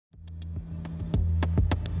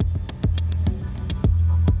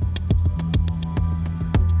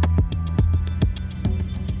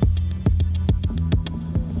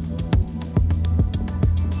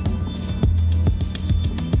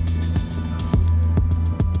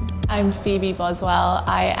I'm Phoebe Boswell.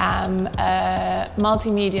 I am a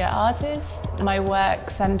multimedia artist. My work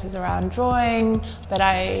centers around drawing, but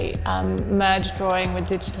I merge drawing with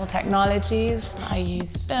digital technologies. I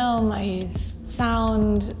use film, I use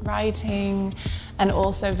sound, writing, and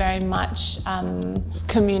also very much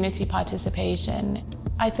community participation.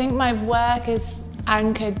 I think my work is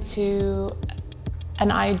anchored to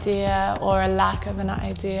an idea or a lack of an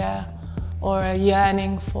idea or a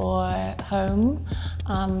yearning for home,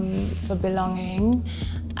 for belonging,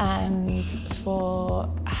 and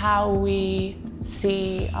for how we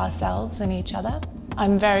see ourselves and each other.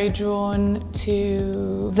 I'm very drawn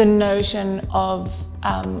to the notion of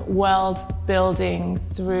world building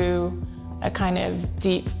through a kind of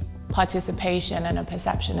deep participation and a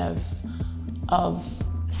perception of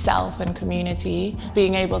self and community,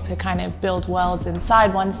 being able to kind of build worlds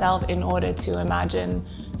inside oneself in order to imagine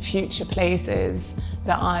future places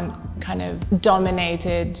that aren't kind of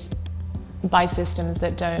dominated by systems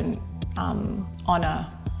that don't honor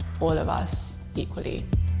all of us equally.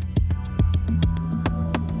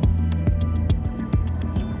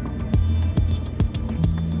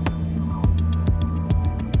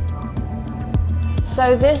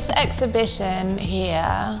 So this exhibition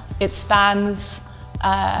here, it spans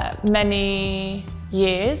many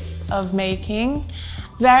years of making.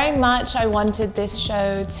 Very much I wanted this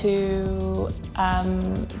show to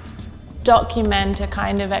document a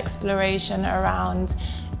kind of exploration around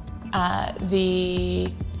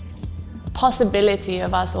the possibility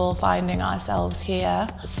of us all finding ourselves here.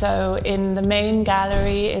 So in the main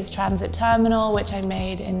gallery is Transit Terminal, which I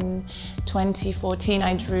made in 2014.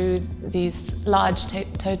 I drew these large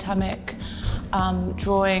totemic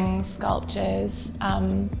drawing sculptures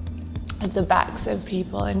of the backs of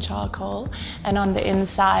people in charcoal, and on the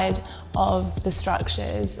inside of the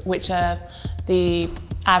structures, which are the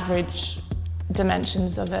average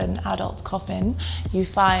dimensions of an adult coffin, you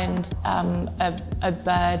find a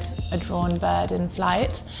bird, a drawn bird in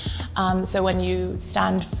flight. So when you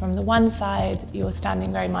stand from the one side, you're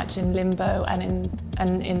standing very much in limbo and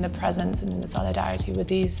in the presence and in the solidarity with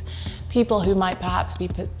these people who might perhaps be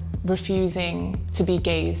refusing to be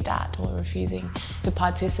gazed at or refusing to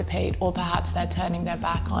participate, or perhaps they're turning their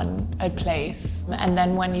back on a place. And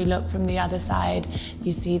then when you look from the other side,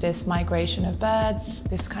 you see this migration of birds,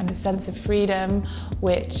 this kind of sense of freedom,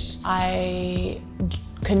 which I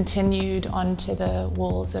continued onto the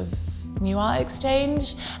walls of New Art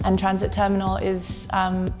Exchange. And Transit Terminal is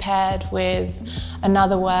paired with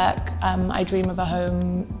another work, I Dream of a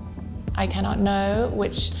Home I Cannot Know,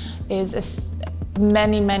 which is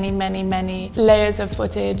many layers of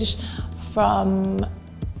footage from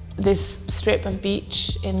this strip of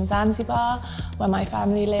beach in Zanzibar where my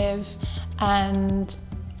family live, and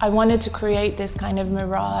I wanted to create this kind of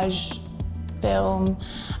mirage film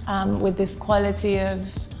with this quality of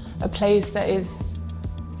a place that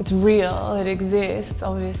it's real, it exists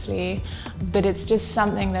obviously, but it's just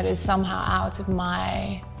something that is somehow out of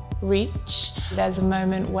my reach. There's a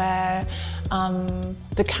moment where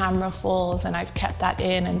the camera falls, and I've kept that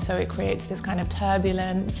in, and so it creates this kind of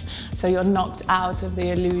turbulence, so you're knocked out of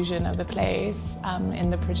the illusion of a place in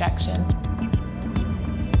the projection.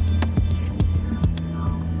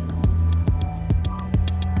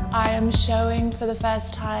 I am showing for the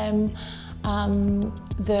first time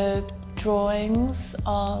the drawings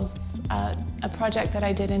of a project that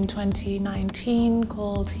I did in 2019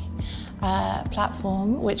 called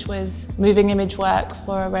Platform, which was moving image work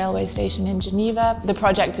for a railway station in Geneva. The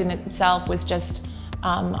project in itself was just,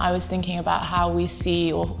 I was thinking about how we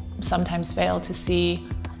see or sometimes fail to see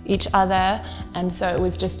each other, and so it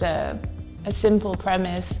was just a simple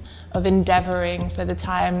premise of endeavoring for the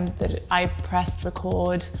time that I pressed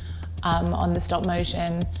record on the stop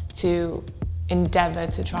motion to endeavor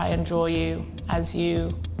to try and draw you as you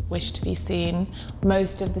wish to be seen.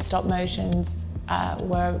 Most of the stop motions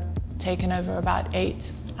were taken over about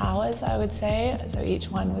 8 hours, I would say. So each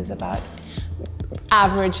one was about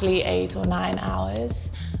averagely 8 or 9 hours,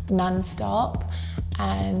 non-stop.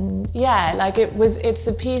 And yeah, like it's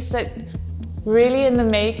a piece that really in the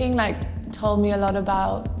making, like, told me a lot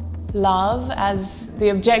about love, as the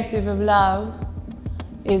objective of love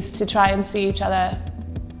is to try and see each other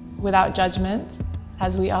without judgment,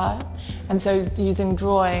 as we are. And so using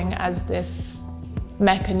drawing as this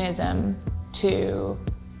mechanism to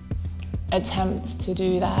attempt to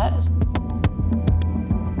do that.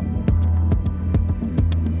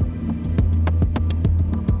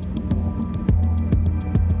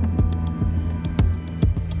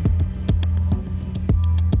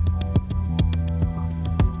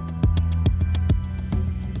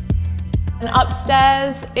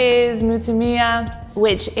 upstairs is Mutumia,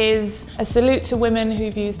 which is a salute to women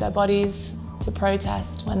who've used their bodies to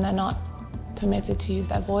protest when they're not permitted to use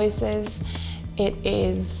their voices. It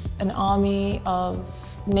is an army of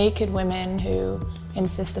naked women who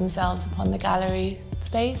insist themselves upon the gallery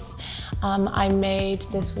space. I made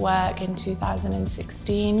this work in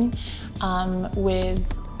 2016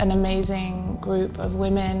 with an amazing group of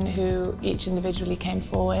women who each individually came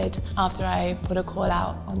forward after I put a call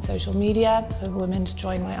out on social media for women to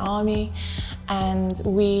join my army. And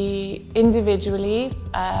we individually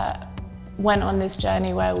went on this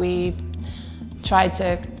journey where we tried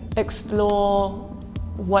to explore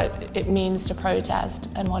what it means to protest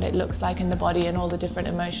and what it looks like in the body and all the different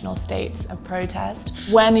emotional states of protest.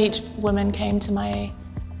 When each woman came to my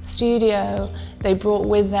studio, they brought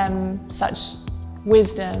with them such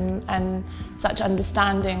wisdom and such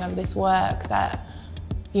understanding of this work that,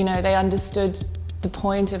 you know, they understood the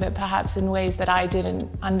point of it perhaps in ways that I didn't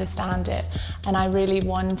understand it. And I really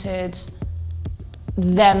wanted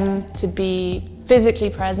them to be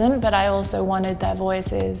physically present, but I also wanted their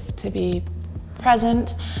voices to be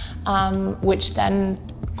present, which then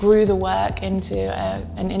grew the work into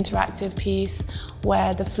an interactive piece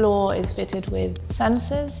where the floor is fitted with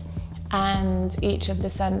sensors, and each of the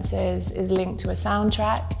sensors is linked to a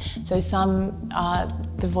soundtrack. So some are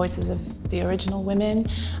the voices of the original women.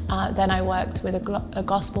 Then I worked with a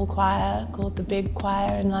gospel choir called the Big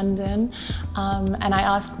Choir in London, and I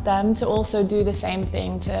asked them to also do the same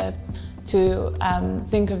thing, to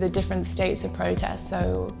think of the different states of protest.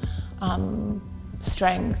 So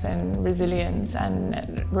strength and resilience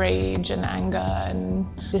and rage and anger and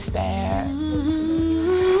despair.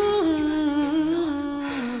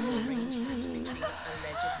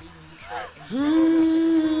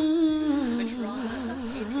 But rather a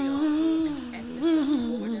patriarchy and ethnicist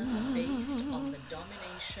order based on the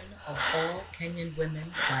domination of all Kenyan women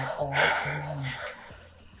by all Kenyan men.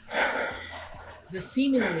 The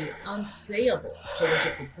seemingly unsayable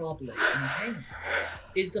political problem in Kenya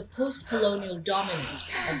is the post-colonial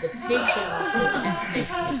dominance of the patriarchal ethnic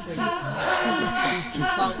different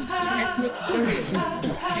whilst the ethnic virulence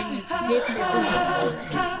of Kenya's patriarchal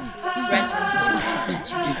politics threatens our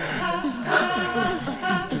constitutional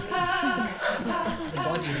democratic the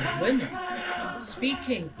bodies of women,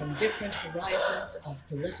 speaking from different horizons of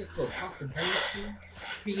political possibility,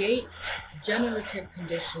 create generative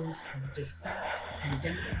conditions of dissent and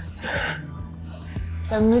democratic.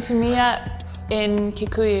 So Mutumia in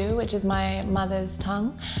Kikuyu, which is my mother's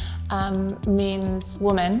tongue, means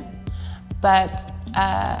woman, but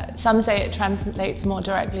some say it translates more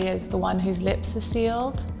directly as the one whose lips are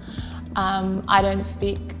sealed. I don't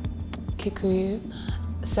speak Kikuyu,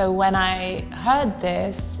 so when I heard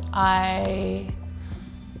this, I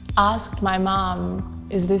asked my mom,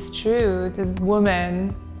 is this true? Does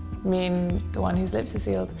woman mean the one whose lips are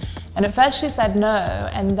sealed? And at first she said no,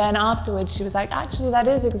 and then afterwards she was like, actually that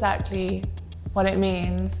is exactly what it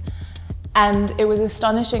means. And it was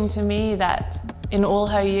astonishing to me that in all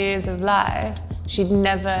her years of life, she'd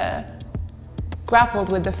never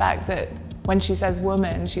grappled with the fact that when she says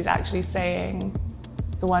woman, she's actually saying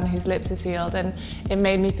the one whose lips are sealed. And it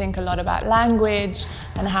made me think a lot about language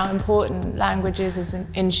and how important language is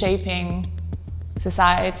in shaping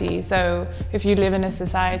society. So if you live in a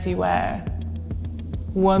society where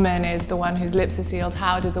woman is the one whose lips are sealed,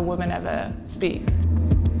 how does a woman ever speak?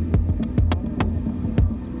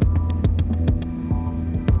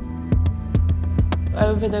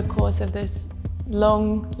 Over the course of this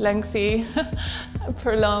long, lengthy,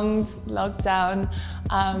 prolonged lockdown,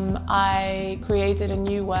 I created a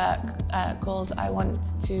new work called I Want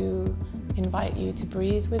to Invite You to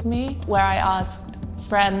Breathe With Me, where I asked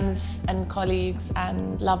friends and colleagues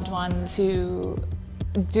and loved ones to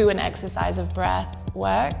do an exercise of breath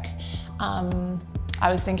work. I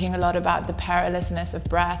was thinking a lot about the perilousness of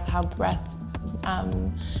breath, how breath,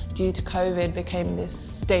 due to COVID, became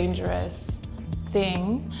this dangerous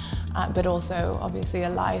thing, but also obviously a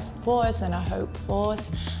life force and a hope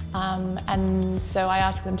force. And so I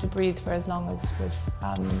asked them to breathe for as long as was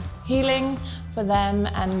healing for them,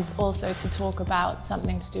 and also to talk about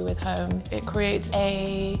something to do with home. It creates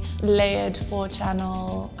a layered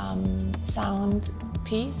 4-channel sound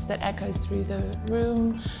piece that echoes through the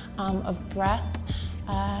room of breath.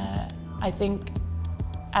 I think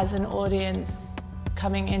as an audience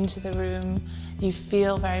coming into the room, you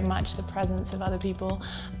feel very much the presence of other people,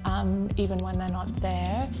 even when they're not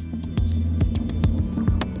there.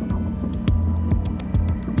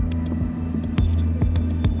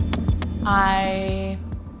 I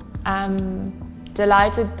am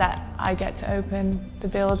delighted that I get to open the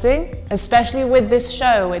building, especially with this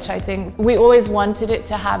show, which I think we always wanted it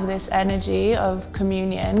to have this energy of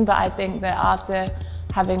communion, but I think that after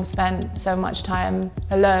having spent so much time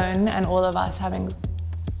alone and all of us having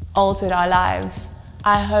altered our lives,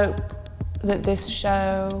 I hope that this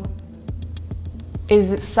show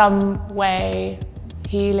is some way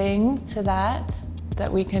healing to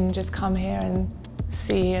that we can just come here and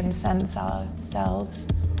see and sense ourselves.